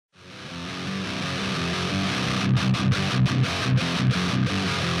This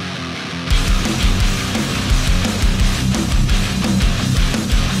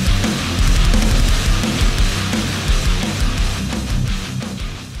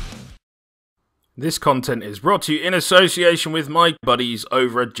content is brought to you in association with my buddies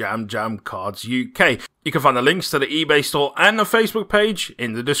over at JamJamCardsUK. You can find the links to the eBay store and the Facebook page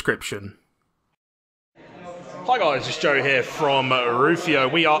in the description. Hi guys, it's Joe here from Rufioh.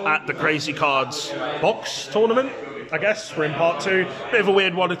 We are at the Krazy Kardz box tournament, I guess. We're in part 2. Bit of a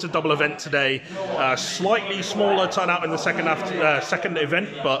weird one, it's a double event today. Slightly smaller turnout in the second event,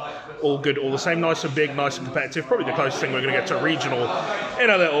 but all good, all the same. Nice and big, nice and competitive. Probably the closest thing we're going to get to a regional in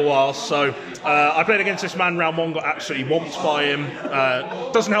a little while. So I played against this man round 1, got absolutely whomped by him.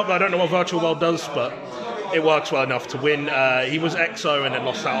 Doesn't help that I don't know what Virtual World does, but it works well enough to win. He was EXO and then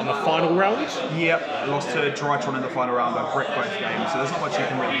lost out on the final round. Yep, lost to Drytron in the final round. I bricked both games, so there's not much you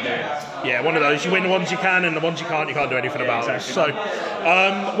can really do. Yeah, one of those. You win the ones you can, and the ones you can't do anything about. Exactly. So,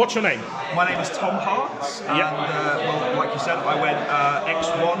 what's your name? My name is Tom Hart, and well, like you said, I went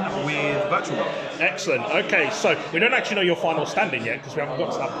X1 with Virtual World. Excellent. Okay, so we don't actually know your final standing yet because we haven't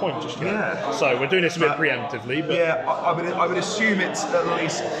got to that point just yet. Yeah. So we're doing this a bit preemptively. But yeah, I would assume it's at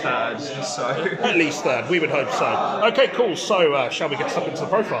least third. So at least third. We would hope so. Okay, cool. So shall we get stuck into the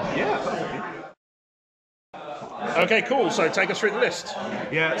profile? Yeah, perfectly. Okay, cool. So take us through the list.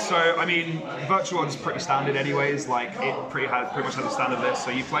 Yeah, so I mean, Virtual World is pretty standard anyways. Like it pretty much has a standard list.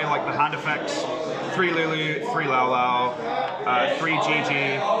 So you play like the hand effects: 3 Lulu, 3 Lao Lao, 3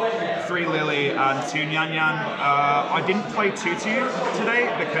 Gigi, 3 Lily, and 2 Nyan Nyan. I didn't play Tutu today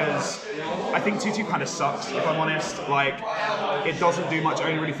because I think Tutu kind of sucks, if I'm honest. Like, it doesn't do much,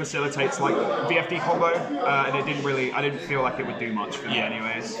 only really facilitates like VFD combo, and I didn't feel like it would do much for me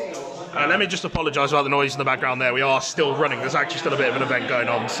anyways. Let me just apologise about the noise in the background there. We are still running. There's actually still a bit of an event going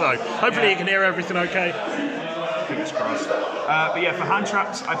on, so hopefully you can hear everything okay. Fingers crossed. But yeah, for hand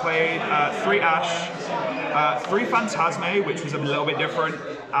traps, I played 3 Ash, 3 Phantasme, which was a little bit different,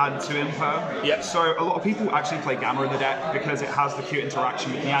 and 2 Imper. Yeah. So a lot of people actually play Gamma in the deck because it has the cute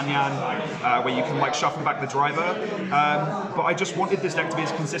interaction with Nyan Nyan, where you can like shuffle back the driver. But I just wanted this deck to be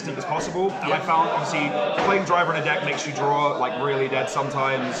as consistent as possible, and I found obviously playing driver in a deck makes you draw like really dead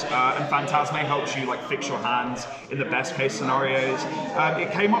sometimes, and Phantasme helps you like fix your hands in the best case scenarios.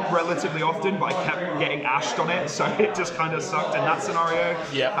 It came up relatively often, but I kept getting ashed on it, so it just kind of sucked in that scenario.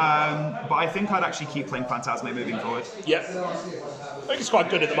 Yeah. But I think I'd actually keep playing Phantasme moving forward. Yeah. I think it's quite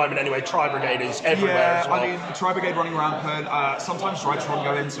good at the moment anyway. Tri Brigade is everywhere as well. I mean, Tri Brigade running rampant. Sometimes Drytron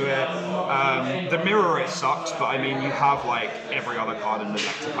go into it. The mirror, it sucks, but I mean, you have like every other card in the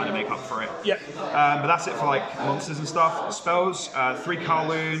deck to kind of make up for it. Yeah. But that's it for like monsters and stuff. Spells, 3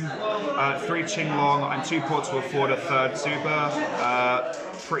 Kowloon, 3 Qinglong, and 2 ports to afford a 3rd super.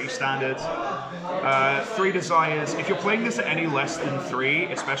 Pretty standard. 3 Desires. If you're playing this at any less than 3,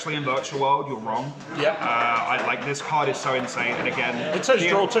 especially in Virtual World, you're wrong. Yeah. I like this card is so insane, and again, it says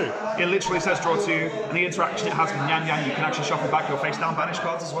draw 2. It literally says draw 2, and the interaction it has with Nyan Nyan, you can actually shuffle back your face down banished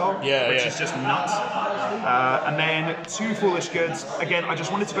cards as well. Yeah, which is just nuts. And then 2 Foolish Goods. Again, I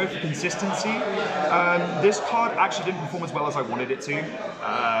just wanted to go for consistency. This card actually didn't perform as well as I wanted it to.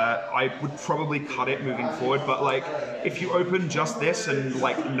 I would probably cut it moving forward, but like if you open just this and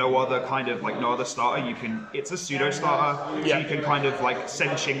like no other starter, you can. It's a pseudo starter, so you can kind of like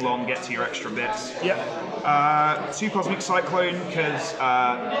send Qinglong, get to your extra bits. Yeah. 2 Cosmic Cyclone because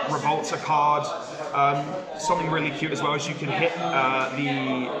Revolt's a card. Something really cute as well is you can hit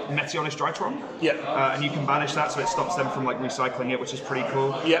the Meteorist Drytron. Yeah. And you can banish that, so it stops them from like recycling it, which is pretty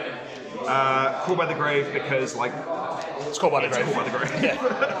cool. Yeah. Call by the Grave because like it's called by the Grave. Call by the Grave. Yeah.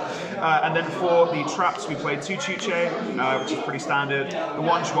 And then for the traps, we played 2 Chuche, which is pretty standard. The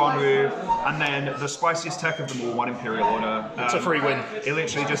 1 Xuanwu, and then the spiciest tech of them all, 1 Imperial Order. It's a free win. It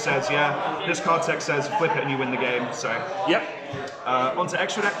literally just says, yeah, this card tech says flip it and you win the game. So yep. Onto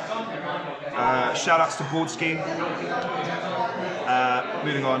extra deck. Shout outs to Boardski.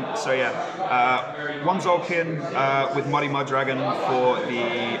 Moving on, so yeah, 1 Zolkin with Muddy Mud Dragon for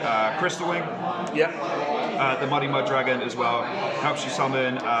the Crystal Wing. Yep. The Muddy Mud Dragon as well helps you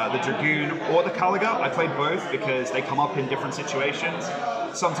summon the Dragoon or the Caliga. I played both because they come up in different situations.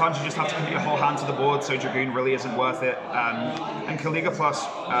 Sometimes you just have to commit your whole hand to the board, so Dragoon really isn't worth it. And Caliga plus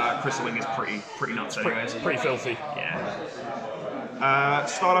Crystal Wing is pretty nuts anyways. Pretty filthy. Yeah.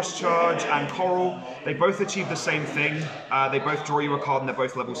 Stardust Charge and Coral, they both achieve the same thing. They both draw you a card and they're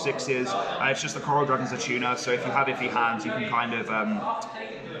both level 6s. It's just the Coral Dragon's a tuner, so if you have iffy hands, you can kind of,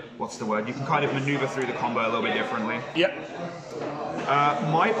 what's the word? You can kind of maneuver through the combo a little bit differently. Yep.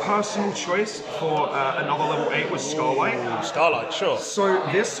 My personal choice for another level 8 was Starlight. Starlight, sure. So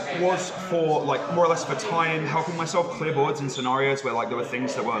this was for like more or less for time, helping myself clear boards in scenarios where like there were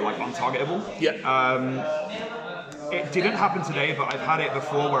things that were like untargetable. Yeah. It didn't happen today, but I've had it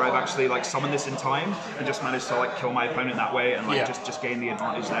before where I've actually like summoned this in time and just managed to like kill my opponent that way and like just gain the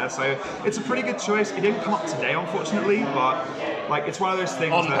advantage there. So it's a pretty good choice. It didn't come up today, unfortunately, but like it's one of those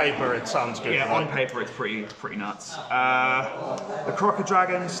things. On paper, it sounds good. Yeah, right? on paper, it's pretty nuts. The Crocker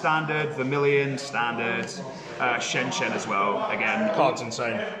Dragon standard, Vermilion standard, Shen Shen as well. Again, Card's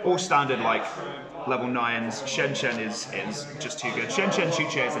insane. All standard like level 9s. Shen Shen is just too good. Shen Shen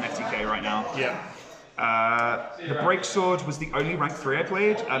Chuche is an FTK right now. Yeah. The Break Sword was the only rank 3 I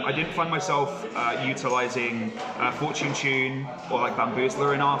played. I didn't find myself utilizing Fortune Tune or like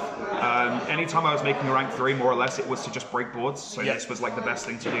Bamboozler enough. Anytime I was making a rank 3, more or less, it was to just break boards. So this was like the best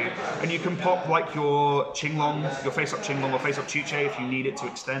thing to do. And you can pop like your Qinglong, your face-up Qinglong or face-up Chuche if you need it to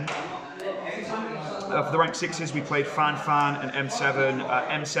extend. For the rank 6s, we played Fan Fan and M7.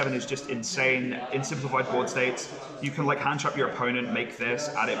 M7 is just insane. In simplified board states, you can like hand trap your opponent, make this,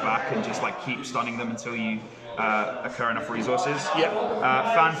 add it back, and just like keep stunning them until you occur enough resources.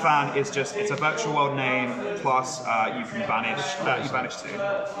 Fan Fan is just, it's a virtual world name, plus you can banish, you banish 2.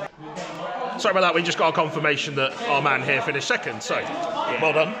 Sorry about that, we just got a confirmation that our man here finished second, so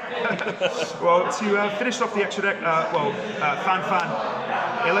well done. Well, to finish off the extra deck, Fan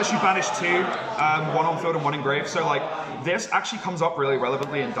Fan, it lets you banish 2, one on field and one in grave. So like this actually comes up really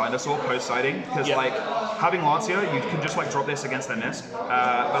relevantly in Dinosaur post sighting because like having Lancia, you can just like drop this against their Nisk.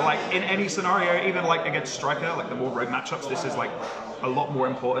 But like in any scenario, even like against Striker, like the more rogue matchups, this is like a lot more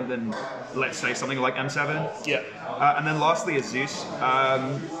important than let's say something like M7. Yeah. And then lastly is Zeus.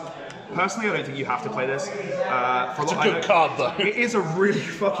 Personally, I don't think you have to play this. It's a good card, though. It is a really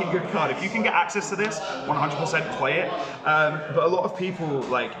fucking good card. If you can get access to this, 100% play it. But a lot of people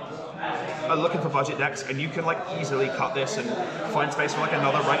like are looking for budget decks, and you can like easily cut this and find space for like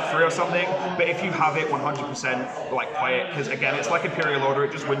another rank 3 or something. But if you have it, 100% like play it, because again, it's like Imperial Order.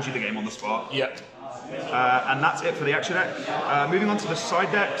 It just wins you the game on the spot. Yeah. And that's it for the extra deck. Moving on to the side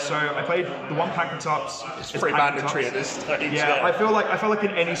deck, so I played the one Pancratops. It's pretty mandatory at this stage. Yeah, I feel like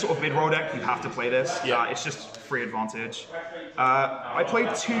in any sort of mid-roll deck, you have to play this. Yeah. It's just free advantage. I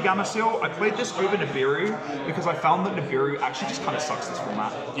played 2 Gamma-Seal. I played this over Nibiru because I found that Nibiru actually just kind of sucks this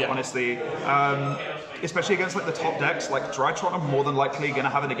format, honestly. Especially against like the top decks, like Drytron are more than likely going to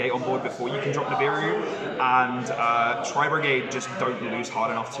have a negate on board before you can drop Nibiru, and Tri-Brigade just don't lose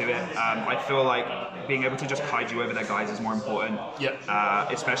hard enough to it. I feel like being able to just kaiju over their guys is more important.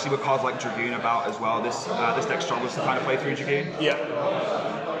 Especially with cards like Dragoon about as well. This deck struggles to kind of play through Dragoon.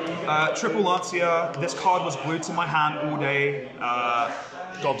 Triple Lancia. This card was glued to my hand all day.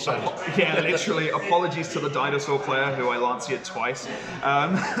 Godsend. Yeah, literally. Apologies to the Dinosaur player who I Lancia'd twice.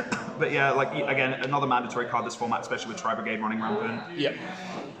 But yeah, like again, another mandatory card this format, especially with Tri-Brigade running rampant.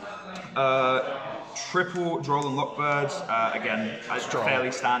 Triple Droll and Lockbird, again,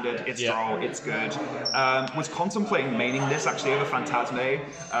 fairly standard. It's Droll, it's good. Was contemplating maining this actually over Phantasme,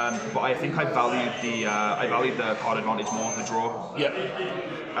 but I think I valued the card advantage more, the draw.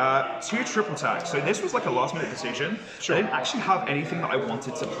 2 triple tags. So this was like a last minute decision. I didn't actually have anything that I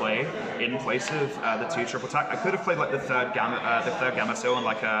wanted to play in place of the 2 triple tag. I could have played like the third Gamma Seal and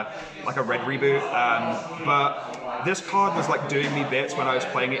like a red reboot, but this card was like doing me bits when I was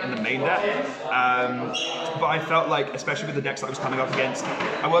playing it in the main deck. But I felt like, especially with the decks that I was coming up against,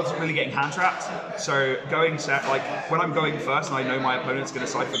 I wasn't really getting hand trapped. So going like when I'm going first and I know my opponent's going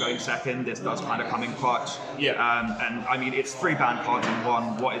to side for going second, this does kind of come in clutch. And I mean, it's 3 banned cards in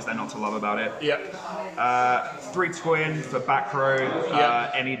 1. What is there not to love about it? 3 Twin for back row,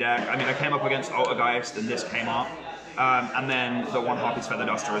 any deck. I mean, I came up against Altergeist and this came up. And then the 1 Harpy's Feather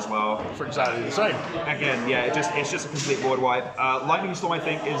Duster as well. For exactly the same. Again, yeah, it's just a complete board wipe. Lightning Storm, I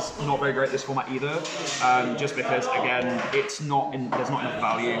think, is not very great this format either. Just because, again, there's not enough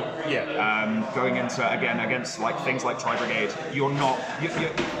value. Going into, again, against like things like Tri-Brigade,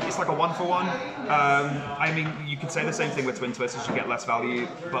 it's like a 1-for-1. I mean, you could say the same thing with Twin Twisters, you get less value,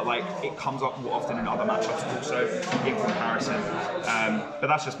 but like it comes up more often in other matchups also in comparison. But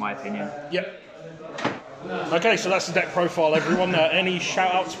that's just my opinion. Okay, so that's the deck profile, everyone. Any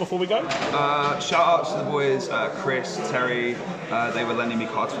shout-outs before we go? Shout-outs to the boys, Chris, Terry. They were lending me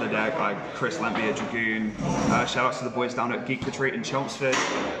cards for the deck. Chris lent me a Dragoon. Shout-outs to the boys down at Geek Retreat in Chelmsford.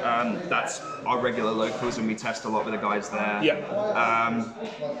 That's our regular locals, and we test a lot with the guys there.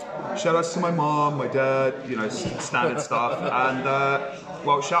 Shout-outs to my mom, my dad, you know, standard stuff. And,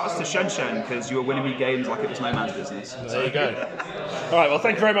 well, shout-outs to Shen Shen, because you were winning me games like it was no man's business. There you go. All right, well,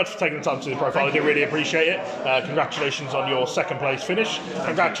 thank you very much for taking the time to do the profile. I do really appreciate it. it. Congratulations on your second place finish.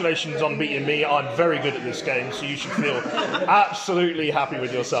 Congratulations on beating me. I'm very good at this game, so you should feel absolutely happy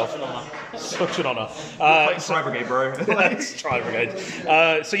with yourself. Such an honour. Try Brigade, bro. Let's try Brigade.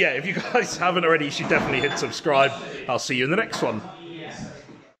 So yeah, if you guys haven't already, you should definitely hit subscribe. I'll see you in the next one.